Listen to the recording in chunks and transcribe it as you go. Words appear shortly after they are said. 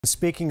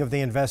Speaking of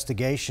the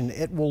investigation,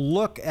 it will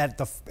look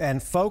at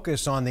and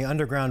focus on the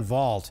underground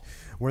vault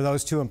where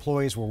those two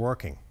employees were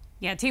working.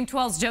 Yeah, Team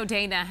 12's Joe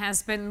Dana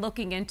has been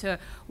looking into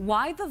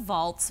why the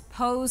vaults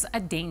pose a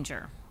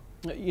danger.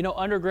 You know,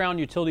 underground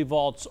utility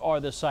vaults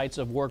are the sites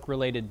of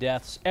work-related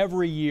deaths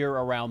every year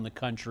around the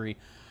country.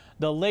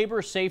 The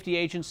Labor Safety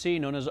Agency,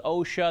 known as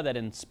OSHA, that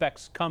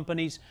inspects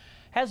companies,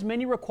 has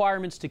many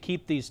requirements to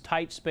keep these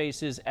tight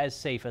spaces as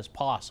safe as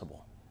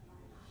possible.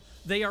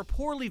 They are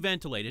poorly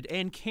ventilated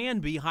and can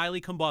be highly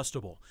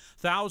combustible.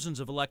 Thousands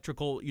of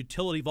electrical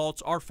utility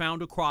vaults are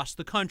found across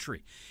the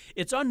country.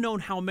 It's unknown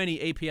how many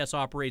APS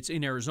operates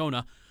in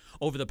Arizona.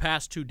 Over the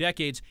past 2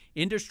 decades,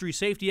 industry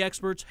safety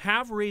experts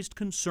have raised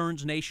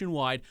concerns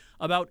nationwide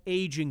about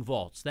aging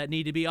vaults that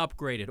need to be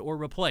upgraded or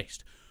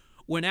replaced.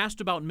 When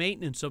asked about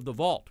maintenance of the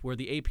vault where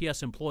the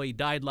APS employee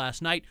died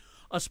last night,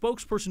 a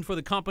spokesperson for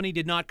the company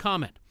did not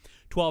comment.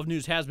 12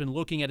 News has been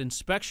looking at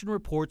inspection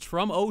reports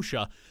from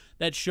OSHA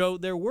that show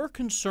there were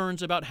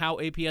concerns about how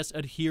APS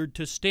adhered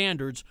to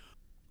standards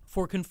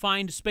for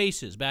confined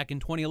spaces back in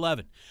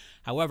 2011.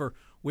 However,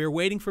 we're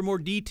waiting for more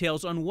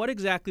details on what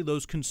exactly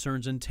those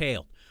concerns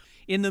entailed.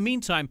 In the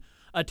meantime,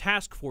 a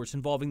task force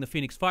involving the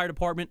Phoenix Fire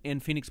Department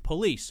and Phoenix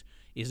Police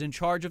is in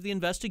charge of the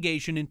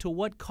investigation into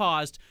what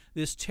caused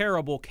this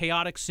terrible,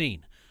 chaotic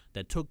scene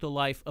that took the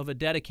life of a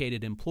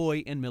dedicated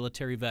employee and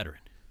military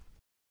veteran.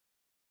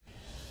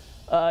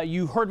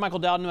 You heard Michael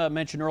Dowden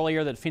mention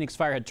earlier that Phoenix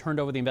Fire had turned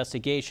over the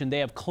investigation. They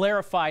have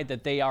clarified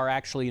that they are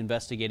actually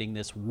investigating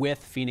this with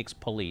Phoenix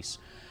Police.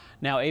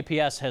 Now,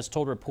 APS has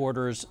told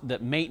reporters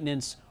that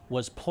maintenance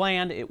was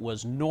planned. It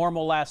was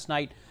normal last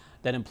night,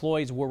 that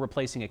employees were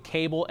replacing a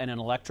cable and an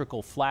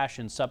electrical flash,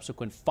 and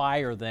subsequent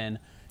fire then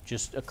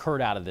just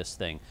occurred out of this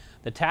thing.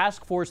 The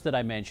task force that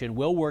I mentioned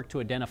will work to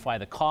identify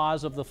the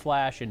cause of the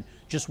flash and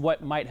just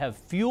what might have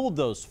fueled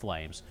those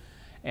flames.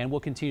 And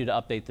we'll continue to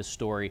update the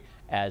story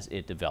as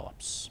it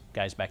develops.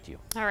 Guys, back to you.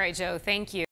 All right, Joe, thank you.